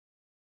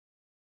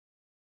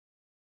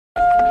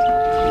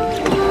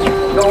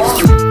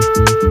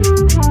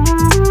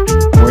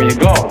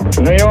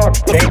New York,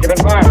 change of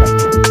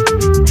environment.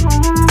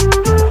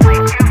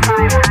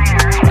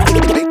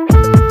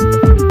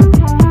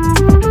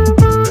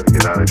 Gotta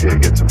get out of here,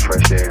 get some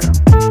fresh air.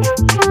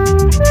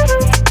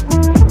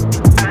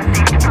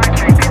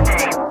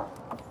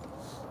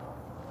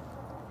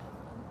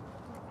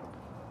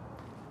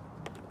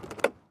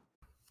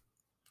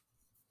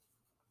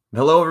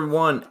 Hello,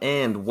 everyone,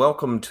 and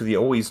welcome to the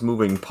Always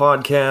Moving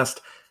podcast.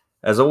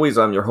 As always,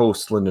 I'm your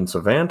host, Lyndon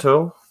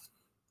Suvanto,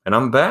 and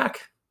I'm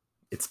back.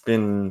 It's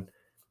been,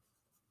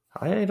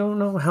 I don't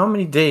know how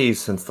many days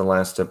since the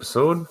last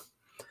episode,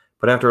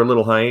 but after a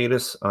little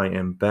hiatus, I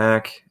am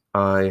back.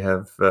 I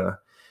have,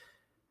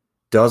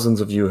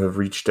 dozens of you have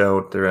reached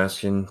out. They're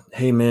asking,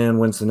 hey man,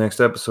 when's the next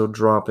episode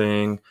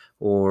dropping?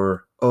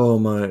 Or, oh,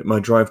 my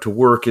drive to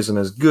work isn't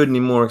as good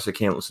anymore because I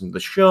can't listen to the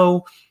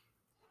show.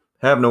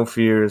 Have no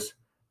fears.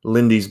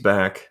 Lindy's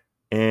back,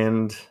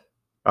 and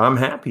I'm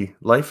happy.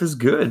 Life is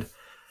good.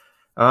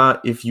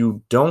 If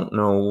you don't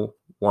know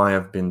why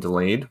I've been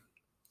delayed,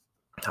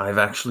 I've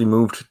actually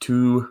moved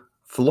to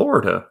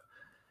Florida.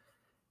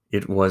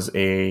 It was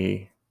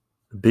a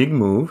big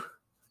move,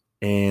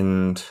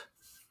 and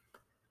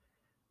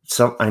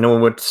I know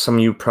what some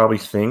of you probably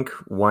think.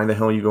 Why the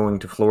hell are you going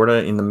to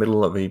Florida in the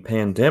middle of a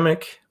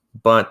pandemic?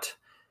 But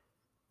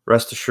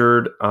rest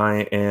assured,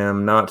 I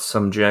am not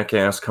some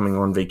jackass coming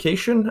on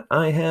vacation.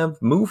 I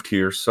have moved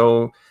here,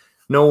 so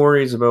no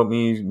worries about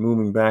me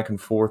moving back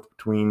and forth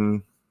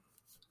between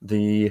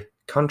the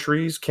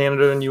countries,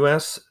 Canada and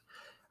US.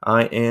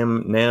 I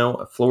am now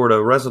a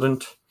Florida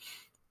resident,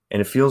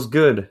 and it feels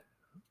good.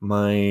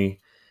 My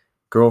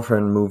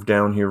girlfriend moved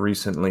down here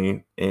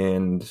recently,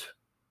 and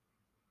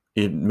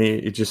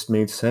it just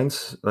made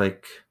sense.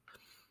 Like,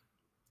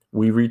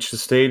 we reached a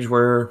stage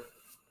where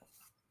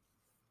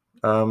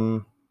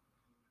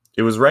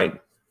it was right,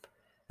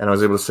 and I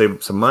was able to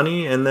save some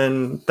money. And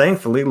then,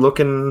 thankfully,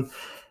 looking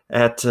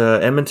at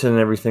Edmonton and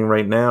everything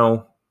right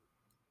now,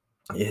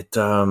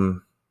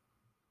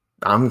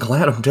 I'm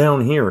glad I'm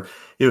down here.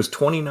 It was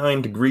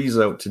 29 degrees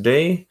out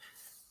today,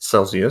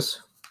 Celsius,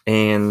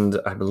 and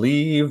I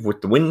believe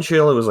with the wind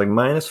chill, it was like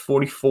minus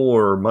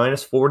 44 or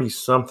minus 40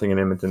 something in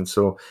Edmonton.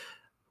 So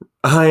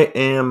I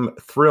am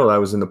thrilled. I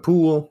was in the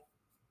pool.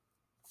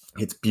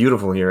 It's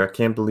beautiful here. I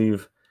can't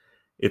believe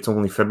it's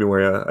only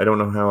February. I don't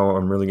know how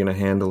I'm really going to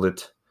handle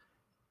it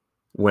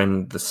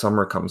when the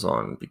summer comes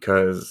on,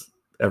 because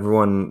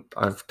everyone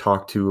I've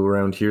talked to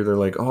around here, they're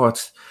like, oh,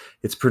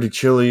 it's pretty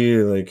chilly.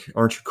 Like,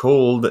 aren't you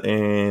cold?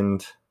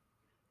 And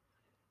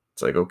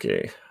it's like,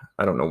 okay,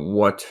 I don't know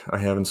what I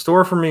have in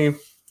store for me,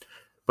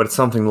 but it's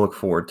something to look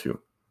forward to.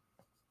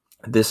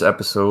 This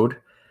episode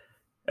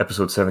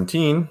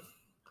 17,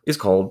 is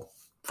called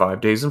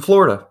 5 Days in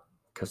Florida,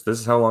 because this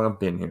is how long I've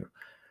been here.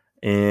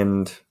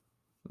 And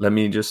let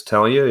me just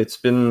tell you, it's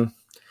been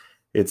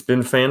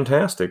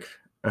fantastic.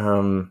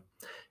 It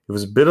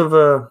was a bit of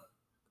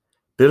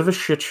a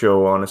shit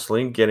show,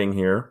 honestly, getting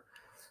here,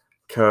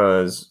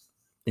 because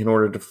in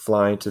order to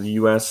fly to the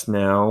U.S.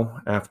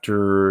 now,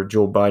 after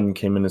Joe Biden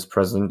came in as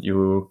president,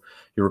 you're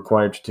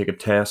required to take a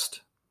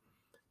test,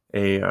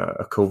 a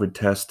COVID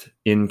test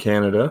in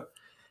Canada,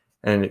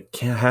 and it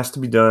has to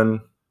be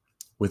done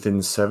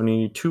within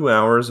 72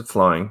 hours of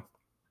flying.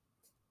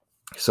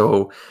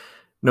 So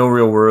no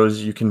real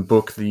worries. You can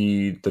book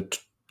the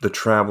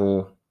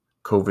travel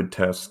COVID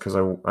test, because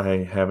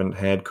I haven't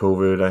had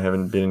COVID. I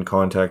haven't been in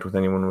contact with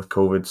anyone with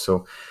COVID.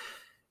 So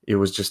it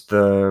was just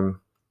the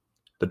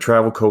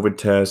travel COVID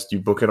test. You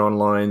book it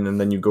online, and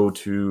then you go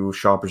to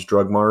Shoppers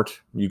Drug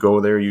Mart. You go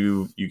there,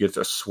 you get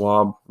a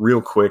swab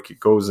real quick. It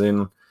goes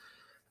in.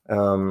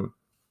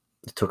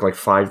 It took like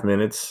 5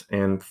 minutes,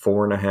 and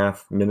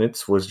 4.5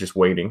 minutes was just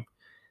waiting.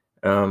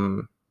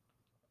 So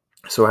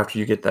after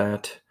you get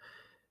that,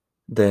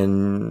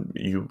 then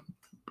you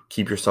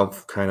keep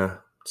yourself kind of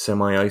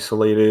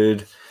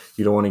semi-isolated.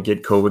 You don't want to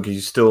get COVID, because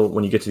you still,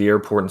 when you get to the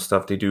airport and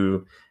stuff, they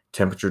do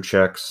temperature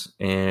checks,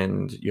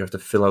 and you have to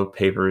fill out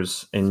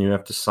papers, and you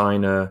have to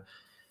sign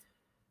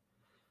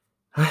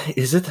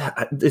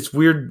it's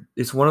weird.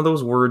 It's one of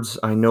those words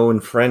I know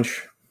in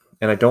French,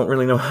 and I don't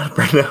really know how to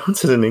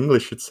pronounce it in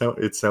English. It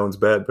sounds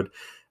bad, but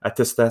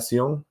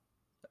attestation,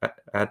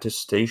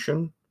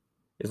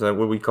 is that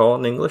what we call it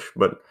in English?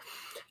 But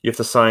you have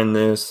to sign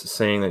this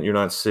saying that you're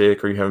not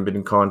sick, or you haven't been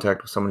in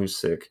contact with someone who's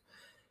sick.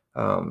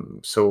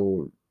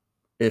 So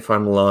if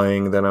I'm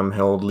lying, then I'm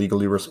held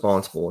legally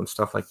responsible and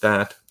stuff like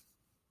that.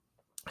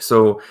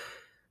 So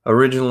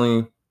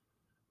originally,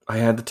 I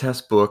had the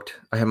test booked.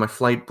 I had my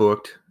flight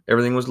booked.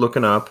 Everything was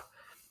looking up.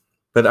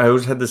 But I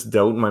always had this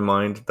doubt in my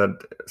mind that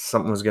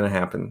something was going to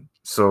happen.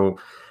 So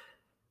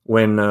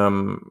when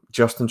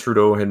Justin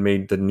Trudeau had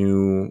made the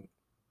new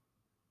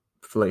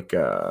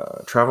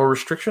travel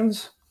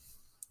restrictions,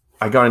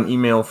 I got an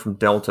email from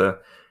Delta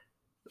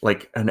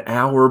like an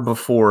hour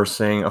before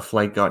saying a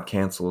flight got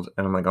canceled.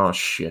 And I'm like, oh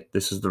shit,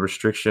 this is the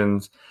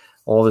restrictions.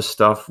 All this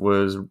stuff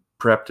was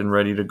prepped and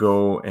ready to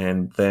go,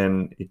 and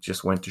then it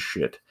just went to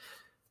shit.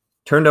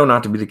 Turned out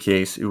not to be the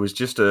case. It was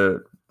just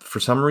for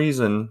some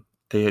reason,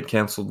 they had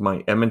canceled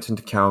my Edmonton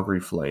to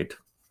Calgary flight.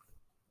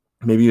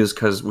 Maybe it was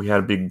because we had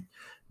a big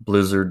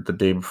blizzard the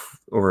day before,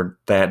 or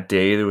that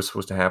day that was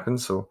supposed to happen.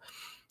 So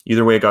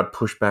either way, it got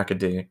pushed back a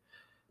day.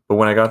 But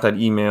when I got that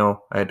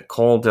email, I had to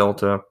call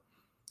Delta,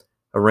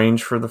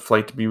 arrange for the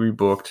flight to be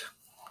rebooked,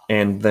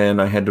 and then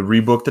I had to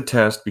rebook the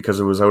test because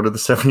it was out of the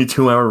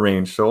 72-hour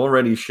range. So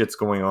already shit's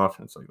going off.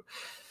 And it's like,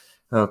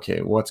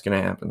 okay, what's going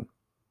to happen?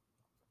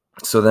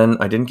 So then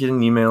I didn't get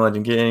an email. I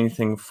didn't get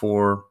anything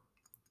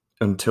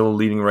until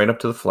leading right up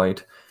to the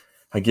flight.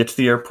 I get to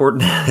the airport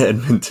in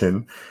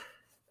Edmonton,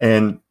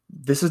 and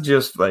this is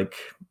just like,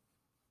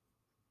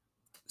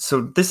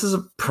 so this is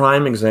a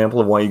prime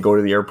example of why you go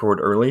to the airport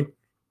early.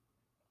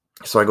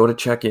 So I go to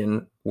check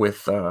in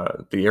with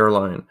the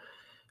airline.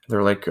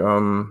 They're like,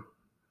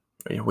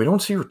 we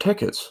don't see your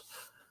tickets.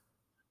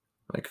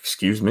 Like,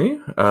 excuse me?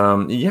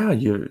 Yeah,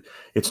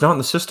 it's not in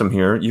the system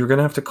here. You're going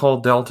to have to call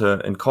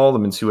Delta and call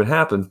them and see what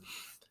happened.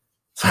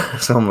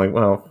 So I'm like,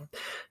 well,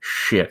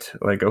 shit.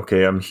 Like,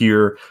 okay, I'm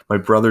here. My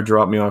brother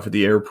dropped me off at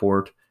the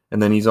airport,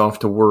 and then he's off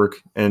to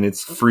work, and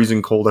it's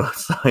freezing cold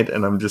outside,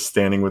 and I'm just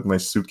standing with my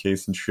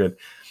suitcase and shit.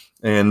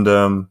 And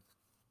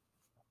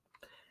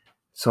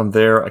so I'm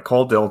there. I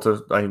called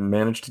Delta. I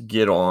managed to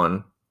get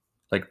on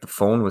like the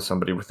phone with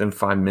somebody within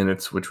 5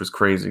 minutes, which was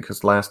crazy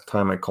because last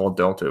time I called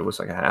Delta, it was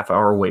like a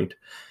half-hour wait.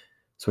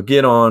 So I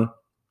get on.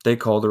 They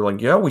called. They're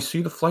like, yeah, we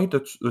see the flight.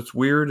 That's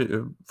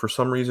weird. For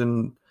some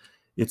reason,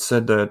 it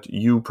said that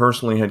you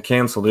personally had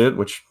canceled it,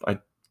 which I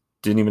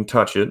didn't even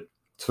touch it.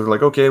 So they're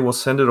like, okay, we'll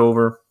send it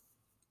over.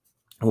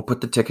 We'll put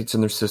the tickets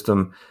in their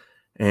system,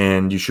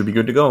 and you should be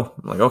good to go.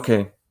 I'm like,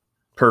 okay,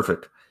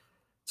 perfect.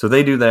 So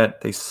they do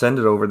that. They send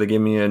it over. They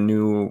give me a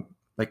new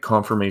like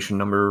confirmation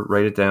number.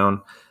 Write it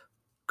down.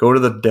 Go to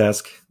the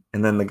desk,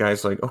 and then the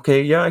guy's like,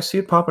 okay, yeah, I see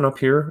it popping up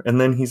here. And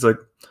then he's like,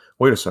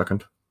 wait a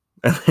second.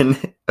 And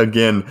then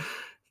again,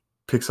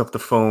 picks up the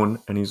phone,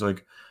 and he's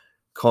like,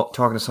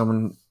 talking to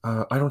someone,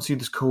 I don't see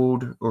this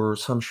code or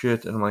some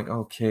shit. And I'm like,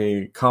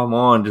 okay, come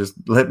on, just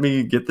let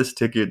me get this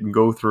ticket and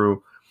go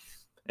through.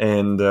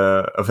 And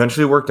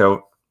eventually it worked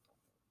out.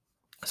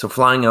 So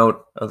flying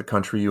out of the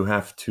country, you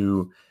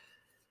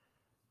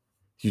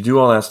do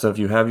all that stuff.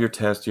 You have your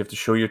test. You have to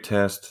show your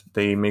test.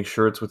 They make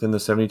sure it's within the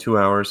 72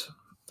 hours.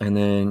 And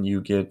then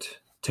you get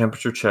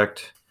temperature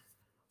checked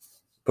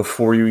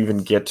before you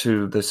even get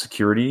to the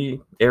security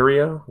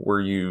area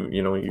where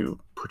you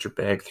put your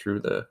bag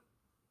through the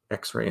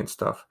X-ray and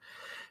stuff.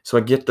 So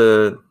I get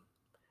the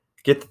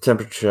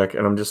temperature check,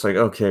 and I'm just like,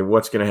 okay,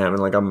 what's gonna happen?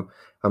 Like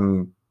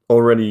I'm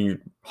already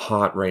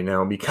hot right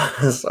now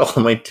because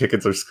all my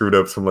tickets are screwed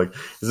up. So I'm like,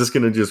 is this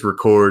gonna just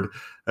record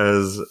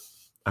as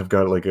I've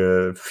got like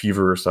a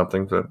fever or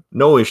something? But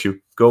no issue.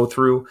 Go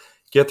through,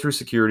 get through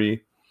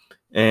security,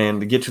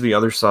 and get to the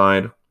other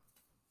side,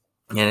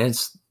 and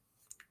it's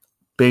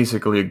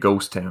basically a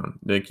ghost town.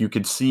 Like you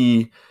could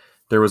see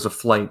there was a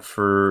flight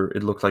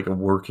it looked like a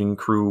working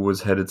crew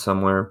was headed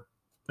somewhere,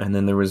 and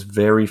then there was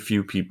very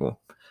few people.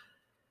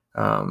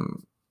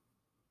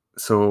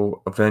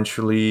 So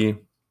eventually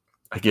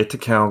I get to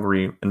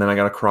Calgary, and then I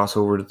got to cross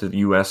over to the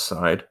US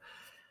side.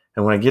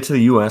 And when I get to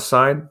the US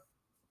side,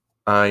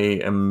 I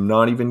am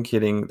not even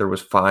kidding, there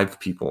was 5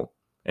 people,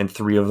 and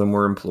 3 of them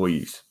were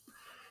employees.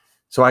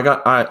 So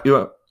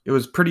it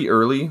was pretty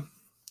early,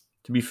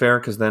 to be fair,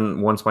 because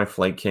then once my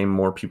flight came,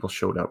 more people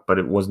showed up, but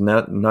it was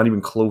not even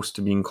close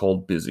to being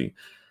called busy.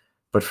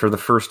 But for the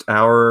first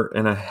hour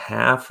and a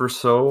half or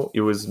so,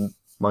 it was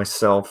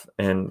myself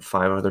and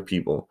 5 other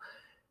people.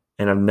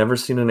 And I've never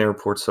seen an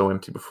airport so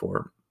empty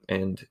before.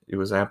 And it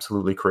was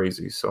absolutely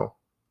crazy. So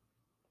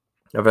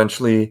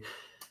eventually,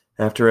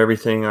 after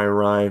everything, I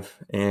arrive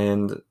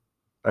and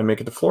I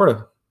make it to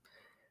Florida.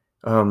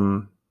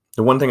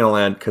 The one thing I'll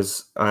add,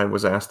 because I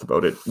was asked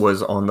about it,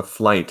 was on the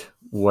flight,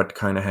 what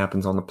kind of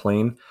happens on the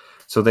plane.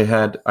 So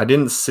I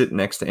didn't sit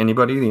next to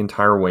anybody the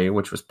entire way,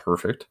 which was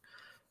perfect.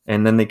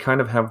 And then they kind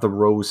of have the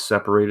rows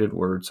separated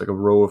where it's like a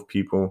row of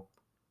people,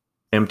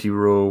 empty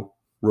row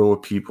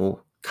of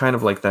people, kind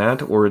of like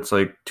that. Or it's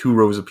like 2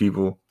 rows of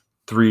people,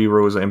 3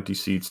 rows of empty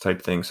seats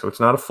type thing. So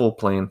it's not a full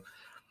plane.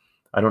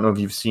 I don't know if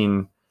you've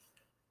seen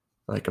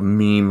like a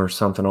meme or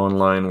something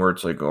online where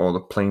it's like, oh,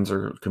 the planes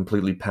are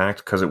completely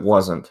packed, because it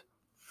wasn't.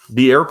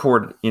 The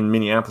airport in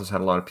Minneapolis had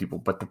a lot of people,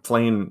 but the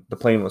plane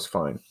was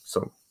fine.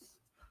 So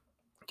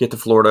get to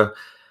Florida.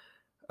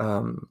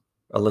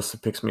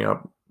 Alyssa picks me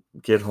up,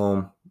 get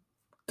home,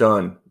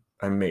 done.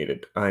 I made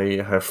it.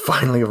 I have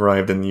finally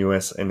arrived in the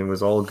US, and it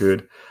was all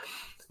good.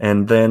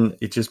 And then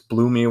it just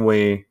blew me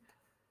away.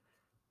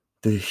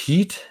 The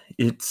heat,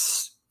 it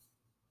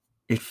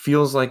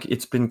feels like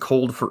it's been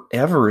cold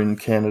forever in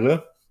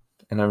Canada.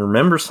 And I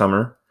remember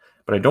summer,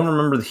 but I don't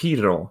remember the heat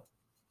at all.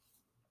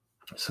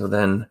 So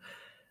then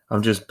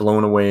I'm just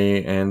blown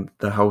away, and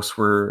the house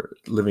we're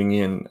living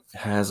in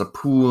has a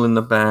pool in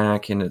the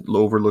back, and it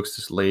overlooks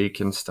this lake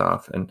and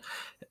stuff. And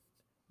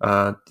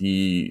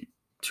the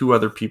 2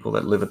 other people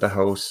that live at the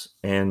house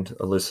and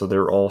Alyssa,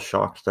 they're all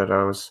shocked that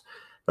I was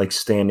like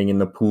standing in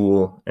the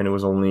pool, and it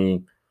was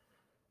only,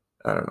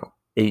 I don't know,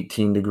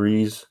 18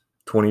 degrees,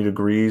 20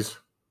 degrees.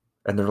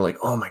 And they're like,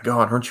 oh my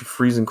God, aren't you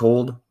freezing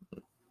cold?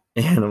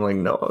 And I'm like,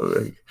 no,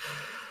 like,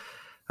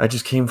 I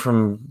just came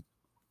from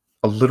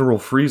a literal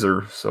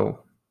freezer. So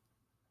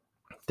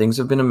things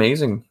have been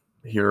amazing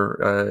here.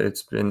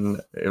 It's been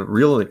a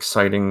real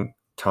exciting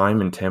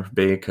time in Tampa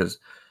Bay because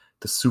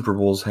the Super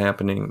Bowl's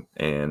happening,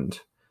 and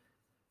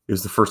it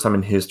was the first time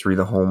in history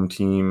the home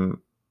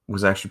team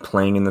was actually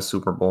playing in the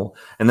Super Bowl.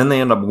 And then they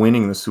end up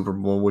winning the Super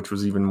Bowl, which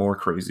was even more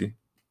crazy.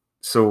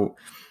 So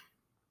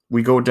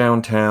we go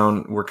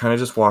downtown. We're kind of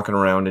just walking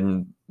around,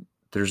 and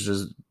there's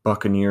just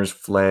Buccaneers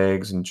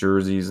flags and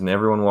jerseys and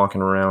everyone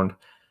walking around.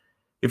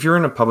 If you're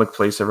in a public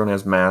place, everyone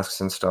has masks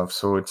and stuff,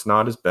 so it's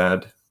not as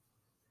bad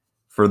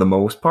for the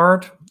most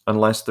part,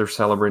 unless they're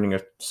celebrating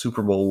a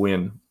Super Bowl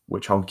win,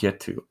 which I'll get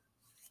to.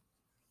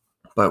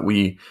 But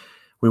we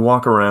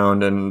walk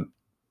around, and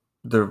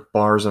the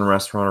bars and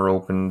restaurant are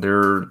open.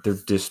 They're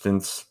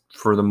distance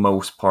for the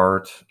most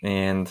part,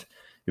 and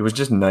it was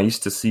just nice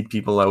to see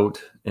people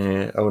out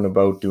and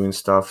about doing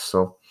stuff.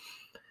 So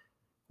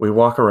we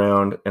walk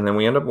around, and then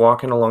we end up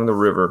walking along the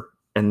river,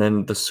 and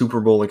then the Super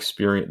Bowl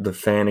experience, the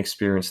fan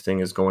experience thing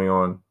is going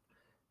on,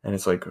 and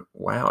it's like,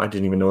 wow, I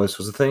didn't even know this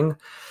was a thing.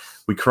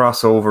 We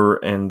cross over,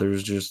 and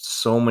there's just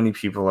so many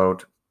people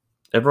out.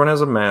 Everyone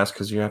has a mask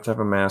because you have to have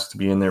a mask to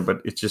be in there,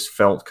 but it just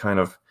felt kind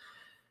of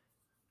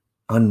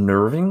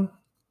unnerving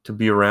to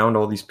be around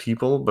all these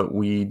people. But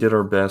we did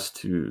our best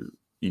to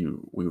we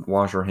would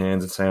wash our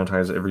hands and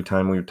sanitize every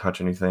time we would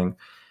touch anything,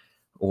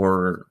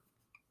 or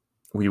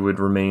we would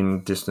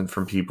remain distant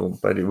from people.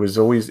 But it was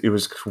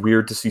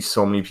weird to see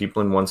so many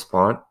people in one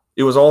spot.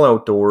 It was all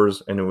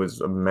outdoors and it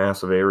was a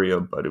massive area,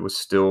 but it was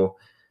still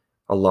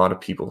a lot of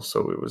people.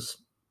 So it was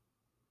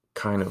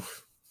kind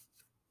of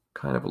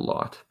a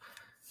lot.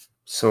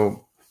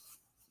 So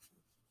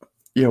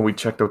yeah, we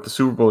checked out the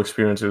Super Bowl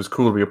experience. It was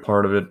cool to be a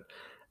part of it.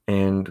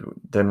 And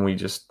then we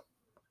just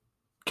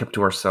kept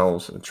to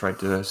ourselves and tried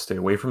to stay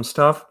away from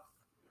stuff.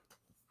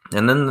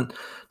 And then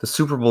the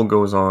Super Bowl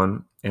goes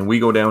on, and we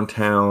go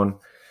downtown.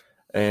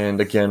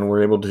 And again,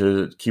 we're able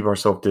to keep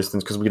ourselves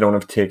distance because we don't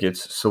have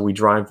tickets. So we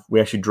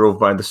actually drove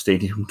by the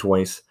stadium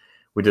twice.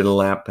 We did a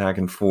lap back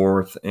and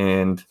forth,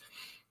 and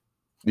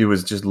it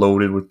was just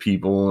loaded with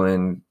people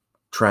and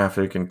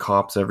traffic and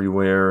cops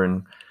everywhere.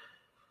 And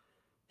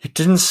it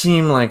didn't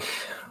seem like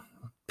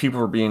people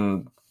were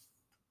being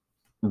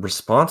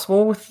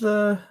responsible with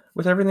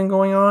everything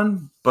going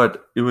on.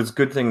 But it was a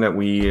good thing that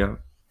we,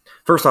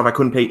 first off, I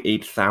couldn't pay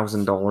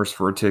 $8,000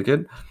 for a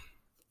ticket,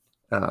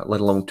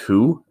 let alone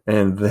two.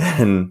 And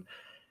then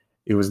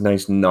it was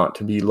nice not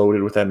to be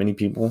loaded with that many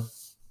people.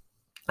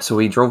 So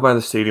we drove by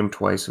the stadium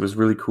twice. It was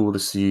really cool to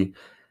see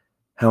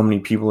how many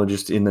people are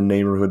just in the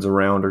neighborhoods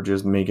around are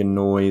just making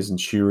noise and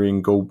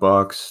cheering, go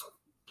Bucks,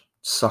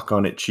 suck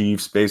on it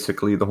Chiefs,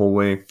 basically the whole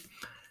way.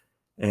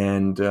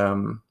 And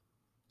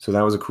so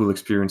that was a cool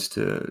experience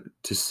to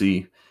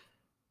see.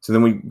 So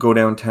then we go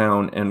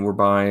downtown, and we're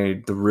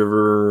by the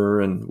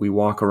river, and we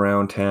walk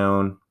around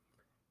town.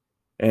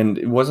 And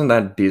it wasn't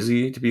that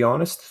busy, to be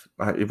honest.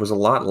 It was a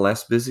lot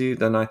less busy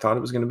than I thought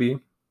it was going to be.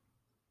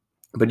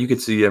 But you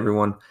could see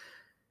everyone,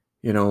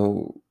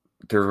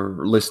 they're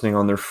listening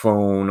on their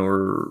phone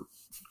or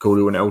go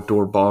to an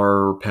outdoor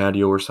bar or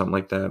patio or something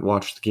like that,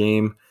 watch the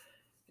game.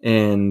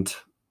 And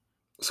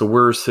so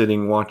we're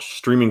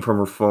streaming from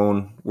our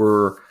phone.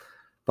 We're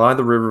by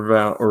the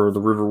river or the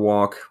river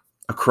walk.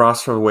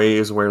 Across the way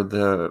is where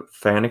the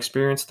fan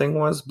experience thing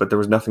was, but there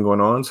was nothing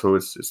going on. So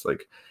it's just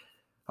like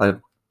a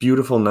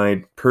beautiful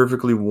night,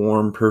 perfectly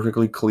warm,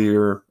 perfectly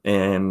clear,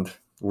 and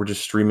we're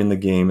just streaming the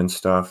game and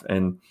stuff.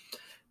 And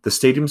the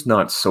stadium's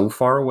not so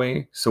far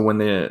away, so when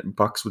the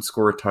Bucks would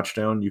score a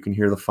touchdown, you can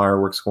hear the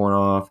fireworks going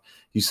off.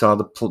 You saw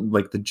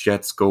the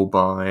jets go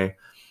by,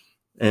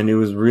 and it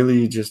was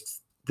really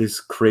just this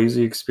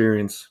crazy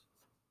experience.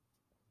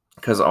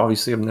 Because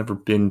obviously, I've never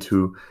been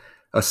to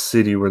a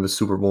city where the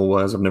Super Bowl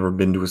was. I've never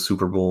been to a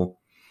Super Bowl,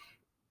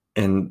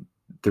 and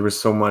there was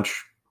so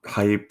much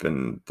hype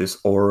and this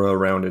aura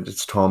around it.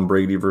 It's Tom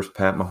Brady versus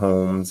Pat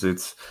Mahomes.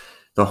 It's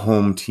the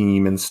home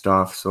team and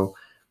stuff. So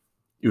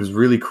it was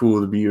really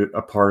cool to be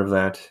a part of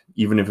that.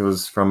 Even if it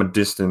was from a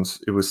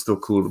distance, it was still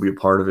cool to be a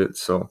part of it.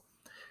 So,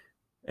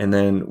 and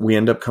then we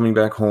end up coming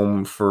back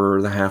home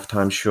for the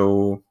halftime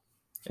show,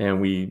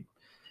 and we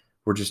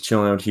were just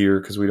chilling out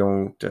here because we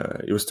don't,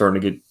 it was starting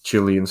to get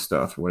chilly and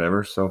stuff or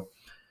whatever. So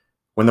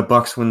when the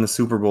Bucks win the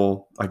Super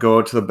Bowl, I go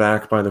out to the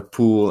back by the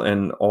pool,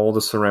 and all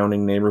the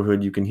surrounding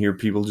neighborhood, you can hear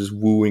people just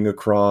wooing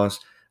across.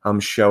 I'm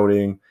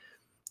shouting.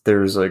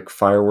 There's like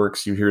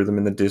fireworks. You hear them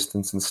in the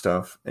distance and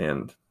stuff.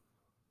 And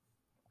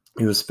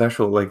it was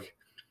special. Like,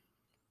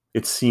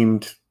 it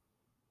seemed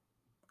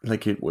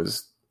like it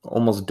was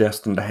almost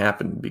destined to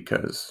happen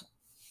because,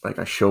 like,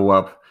 I show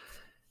up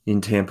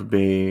in Tampa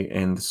Bay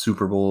and the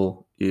Super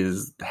Bowl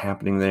is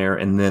happening there,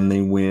 and then they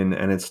win,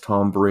 and it's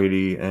Tom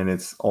Brady, and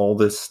it's all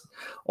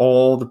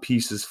the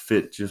pieces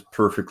fit just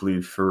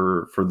perfectly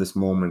for this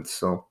moment.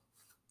 So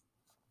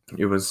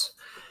it was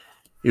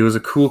a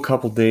cool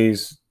couple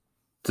days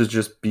to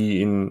just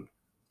be in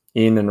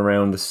and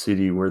around the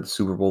city where the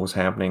Super Bowl was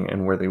happening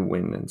and where they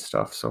win and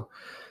stuff. So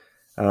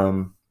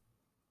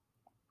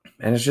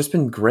And it's just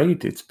been great.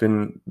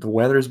 The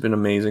weather's been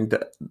amazing.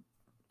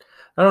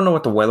 I don't know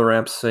what the weather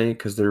apps say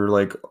because they're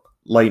like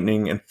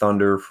lightning and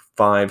thunder for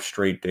 5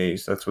 straight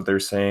days. That's what they're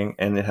saying.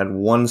 And it had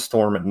one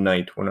storm at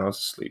night when I was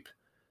asleep.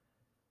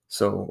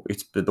 So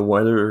it's been the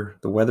weather.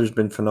 The weather's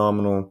been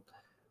phenomenal.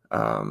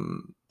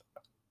 Um,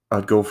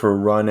 I'd go for a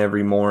run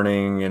every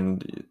morning,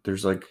 and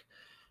there's like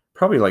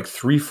probably like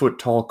 3 foot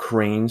tall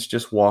cranes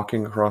just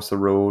walking across the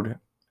road.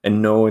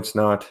 And no, it's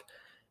not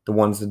the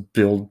ones that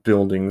build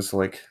buildings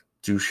like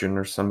Jushin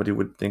or somebody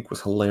would think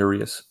was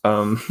hilarious.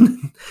 I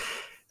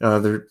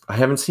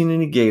haven't seen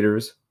any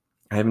gators.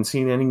 I haven't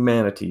seen any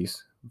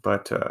manatees,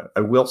 but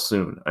I will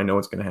soon. I know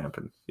it's going to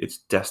happen. It's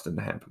destined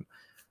to happen.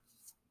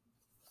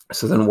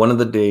 So then one of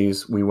the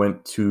days we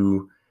went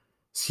to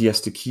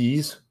Siesta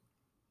Keys,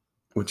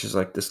 which is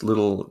like this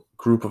little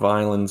group of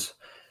islands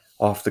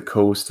off the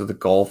coast of the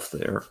Gulf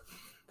there.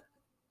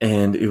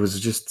 And it was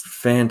just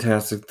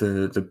fantastic.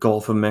 The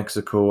Gulf of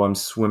Mexico, I'm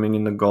swimming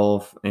in the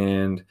Gulf,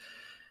 and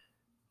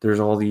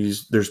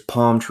there's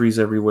palm trees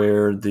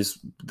everywhere.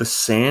 The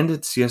sand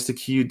at Siesta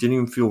Key didn't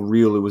even feel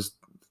real. It was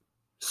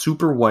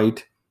super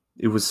white.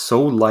 It was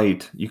so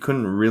light. You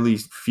couldn't really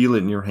feel it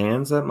in your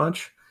hands that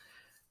much.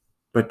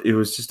 But it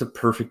was just a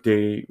perfect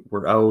day.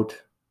 We're out.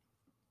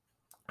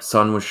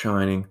 Sun was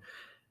shining.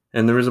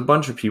 And there was a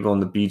bunch of people on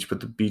the beach, but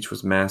the beach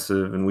was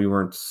massive, and we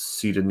weren't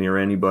seated near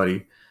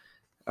anybody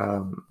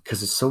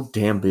because it's so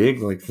damn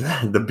big. Like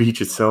the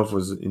beach itself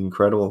was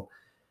incredible.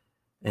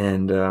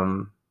 And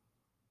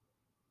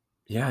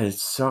yeah,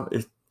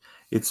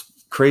 it's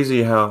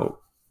crazy how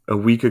a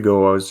week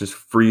ago I was just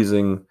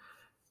freezing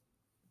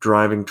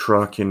driving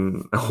truck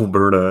in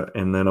Alberta,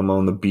 and then I'm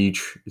on the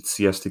beach at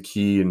Siesta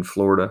Key in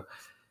Florida,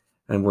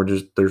 and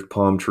there's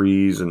palm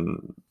trees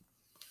and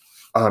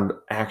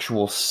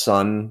actual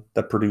sun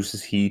that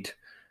produces heat.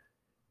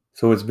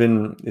 So it's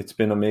been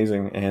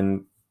amazing.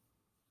 And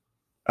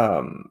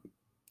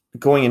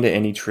going into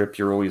any trip,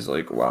 you're always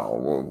like, wow,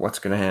 well, what's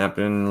going to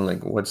happen?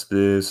 Like, what's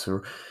this?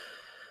 Or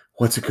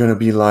what's it going to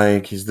be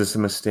like? Is this a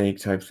mistake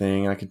type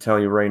thing? I can tell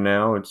you right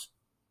now, it's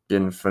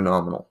been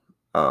phenomenal.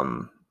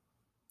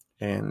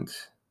 And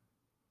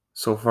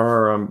so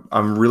far,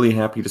 I'm really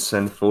happy to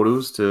send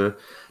photos to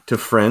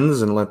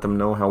friends and let them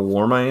know how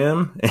warm I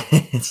am,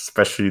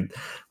 especially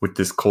with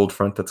this cold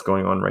front that's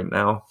going on right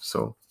now.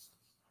 So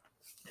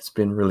it's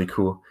been really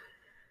cool.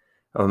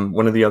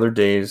 One of the other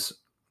days,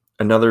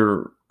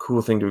 another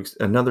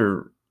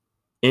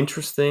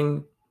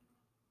interesting,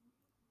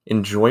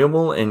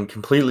 enjoyable, and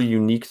completely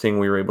unique thing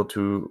we were able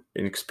to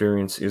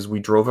experience is we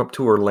drove up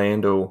to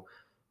Orlando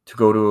to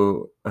go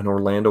to an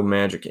Orlando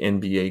Magic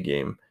NBA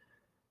game.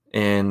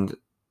 And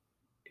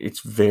it's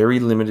very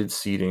limited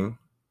seating.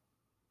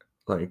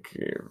 Like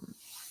it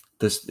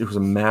was a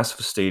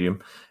massive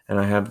stadium, and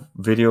I have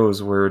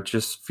videos where it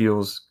just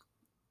feels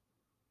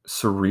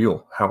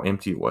surreal how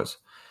empty it was.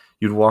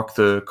 You'd walk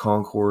the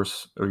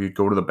concourse, or you'd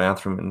go to the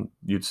bathroom, and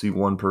you'd see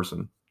one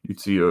person. You'd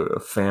see a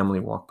family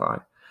walk by,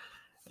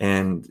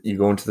 and you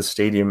go into the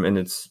stadium, and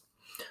it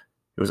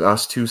was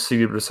us two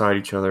seated beside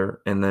each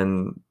other, and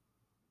then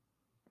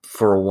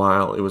for a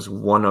while it was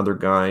one other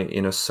guy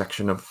in a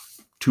section of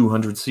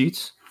 200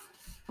 seats,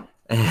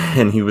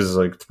 and he was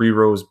like 3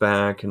 rows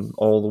back and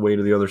all the way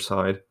to the other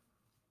side.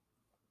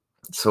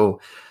 So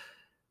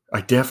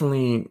I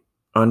definitely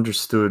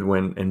understood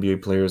when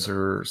NBA players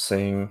are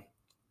saying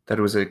that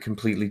it was a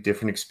completely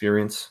different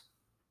experience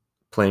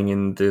playing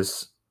in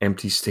this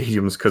empty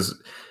stadiums, because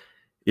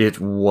it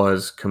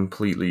was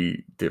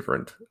completely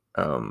different.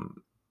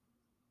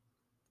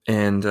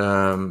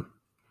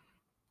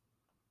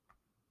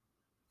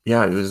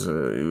 Yeah, it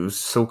was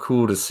so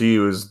cool to see. It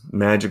was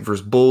Magic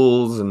versus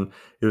Bulls, and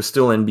it was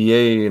still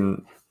NBA.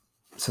 And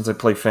since I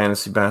play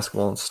fantasy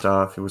basketball and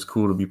stuff, it was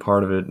cool to be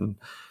part of it.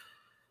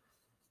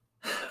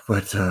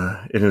 But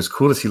it was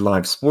cool to see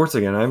live sports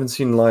again. I haven't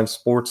seen live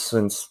sports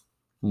since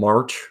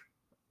March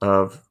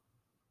of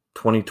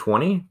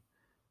 2020.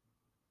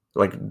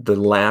 Like the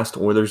last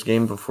Oilers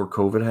game before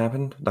COVID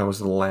happened. That was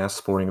the last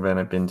sporting event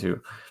I've been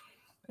to.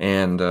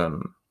 And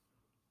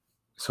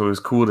so it was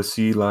cool to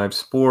see live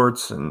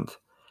sports and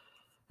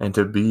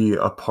to be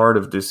a part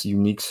of this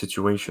unique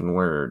situation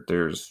where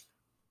there's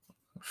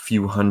a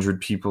few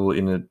hundred people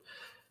in a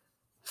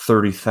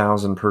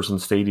 30,000 person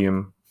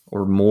stadium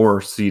or more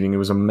seating. It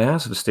was a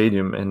massive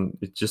stadium, and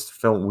it just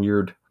felt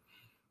weird.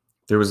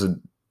 There was a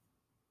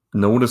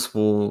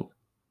noticeable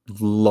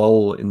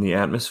lull in the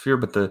atmosphere,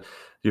 but they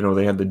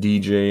had the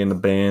DJ and the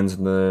bands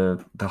and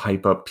the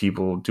hype up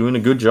people doing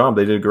a good job.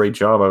 They did a great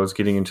job. I was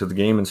getting into the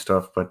game and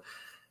stuff, but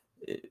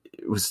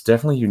it was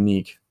definitely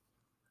unique.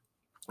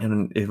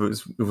 And it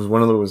was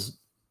one of those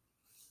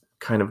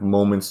kind of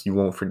moments you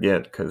won't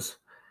forget, because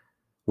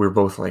we're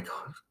both like,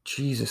 oh,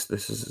 Jesus,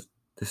 this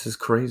is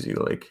crazy.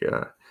 Like,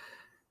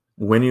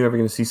 when are you ever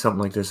going to see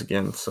something like this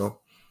again? So,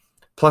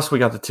 plus we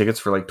got the tickets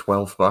for like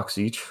 $12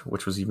 each,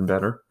 which was even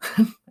better.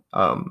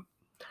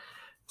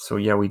 So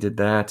yeah, we did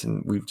that,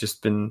 and we've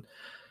just been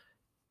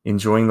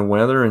enjoying the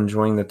weather,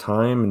 enjoying the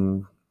time,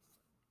 and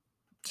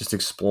just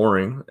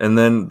exploring. And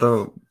then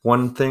the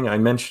one thing, I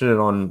mentioned it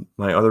on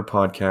my other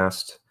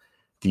podcast,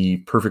 the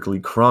Perfectly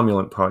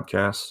Cromulent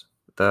podcast,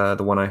 the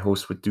one I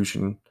host with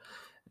Dushin.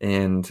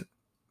 And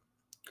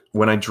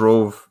when I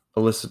drove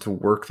Alyssa to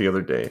work the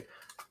other day,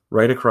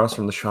 right across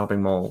from the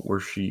shopping mall where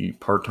she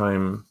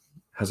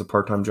has a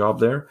part-time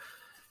job there,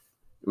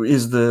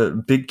 is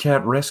the Big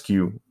Cat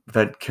Rescue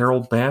that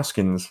Carol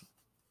Baskins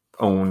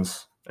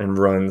owns and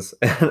runs.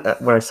 And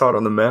when I saw it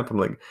on the map, I'm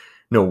like,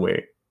 no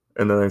way.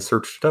 And then I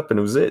searched it up and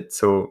it was it.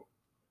 So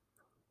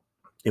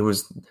it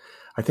was,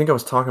 I think I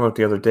was talking about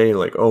the other day,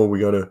 like, oh, we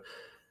gotta,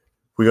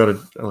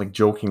 like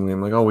jokingly,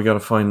 I'm like, oh, we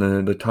gotta find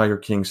the Tiger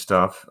King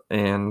stuff.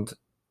 And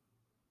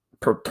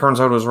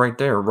turns out it was right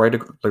there, right,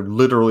 like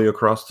literally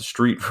across the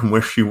street from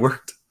where she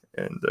worked.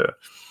 And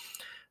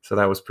so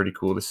that was pretty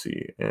cool to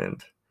see.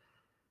 And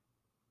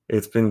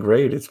it's been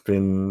great.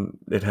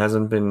 It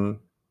hasn't been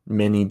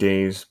many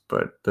days,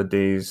 but the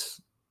days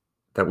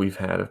that we've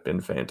had have been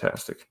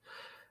fantastic.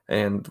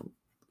 And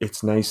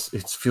it's nice.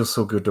 It feels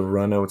so good to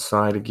run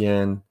outside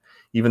again,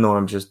 even though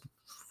I'm just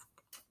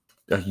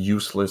a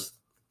useless,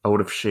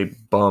 out of shape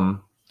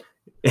bum.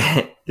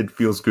 It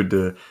feels good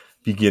to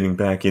be getting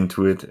back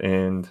into it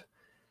and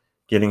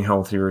getting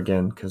healthier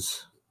again,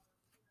 because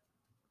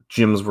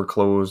gyms were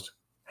closed.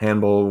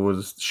 Handball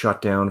was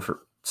shut down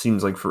for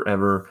seems like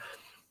forever.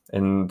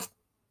 And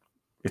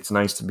it's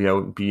nice to be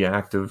out, be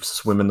active,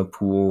 swim in the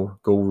pool,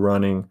 go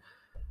running,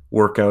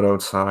 work out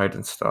outside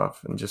and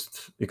stuff, and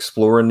just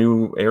explore a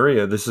new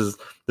area. This is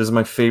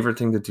my favorite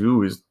thing to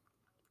do, is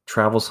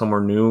travel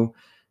somewhere new,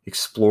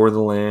 explore the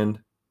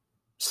land,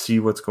 see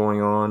what's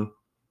going on.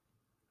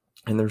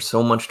 And there's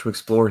so much to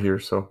explore here,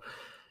 so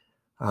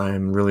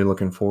I'm really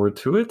looking forward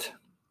to it.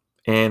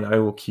 And I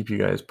will keep you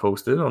guys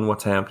posted on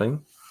what's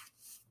happening.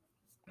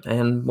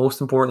 And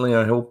most importantly,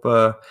 I hope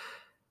I'm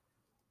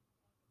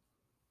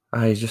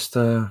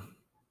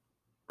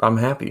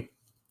happy.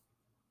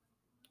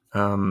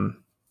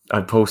 I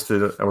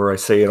posted, or I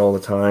say it all the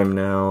time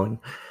now and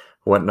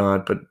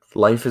whatnot, but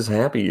life is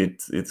happy.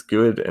 It's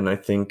good. And I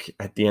think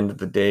at the end of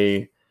the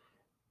day,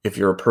 if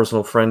you're a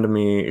personal friend to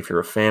me, if you're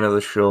a fan of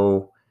the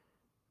show,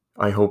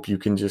 I hope you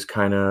can just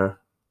kind of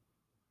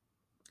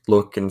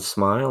look and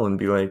smile and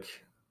be like,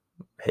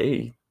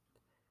 hey,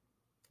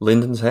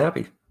 Lyndon's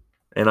happy.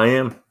 And I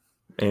am.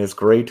 And it's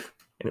great.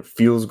 And it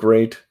feels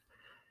great.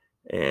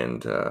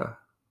 And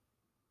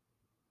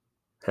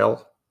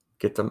hell,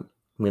 I'm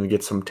going to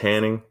get some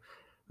tanning,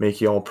 make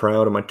you all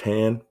proud of my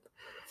tan.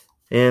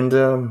 And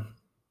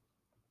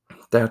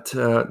that's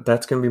going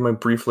to be my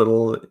brief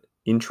little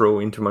intro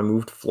into my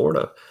move to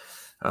Florida.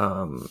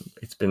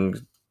 It's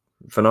been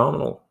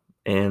phenomenal,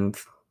 and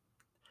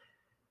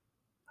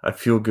I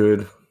feel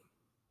good.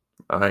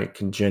 I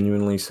can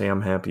genuinely say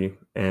I'm happy,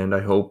 and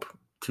I hope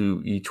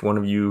to each one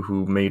of you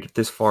who made it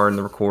this far in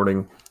the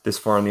recording, this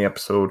far in the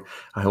episode,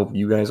 I hope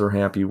you guys are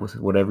happy with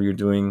whatever you're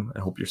doing. I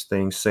hope you're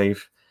staying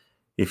safe.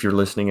 If you're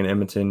listening in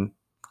Edmonton,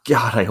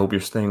 God, I hope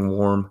you're staying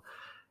warm.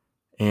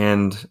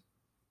 And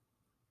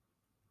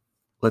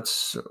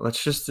let's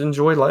just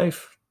enjoy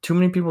life. Too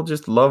many people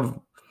just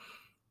not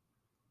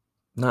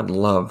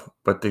love,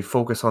 but they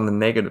focus on the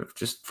negative.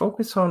 Just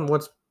focus on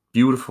what's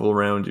beautiful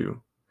around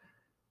you.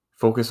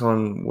 Focus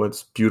on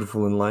what's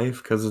beautiful in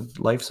life, because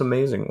life's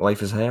amazing.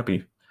 Life is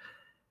happy.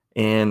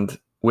 And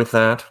with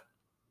that,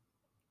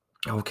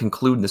 I will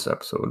conclude this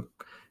episode,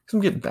 because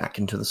I'm getting back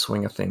into the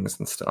swing of things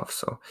and stuff.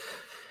 So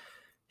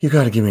you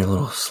got to give me a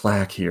little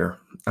slack here.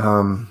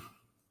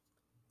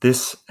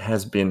 This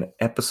has been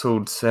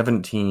episode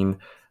 17,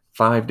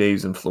 5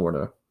 Days in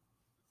Florida,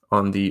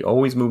 on the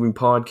Always Moving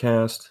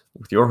podcast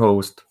with your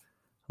host,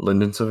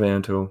 Lyndon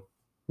Suvanto,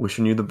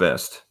 wishing you the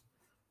best.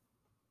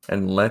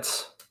 And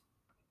let's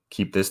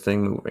keep this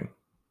thing moving.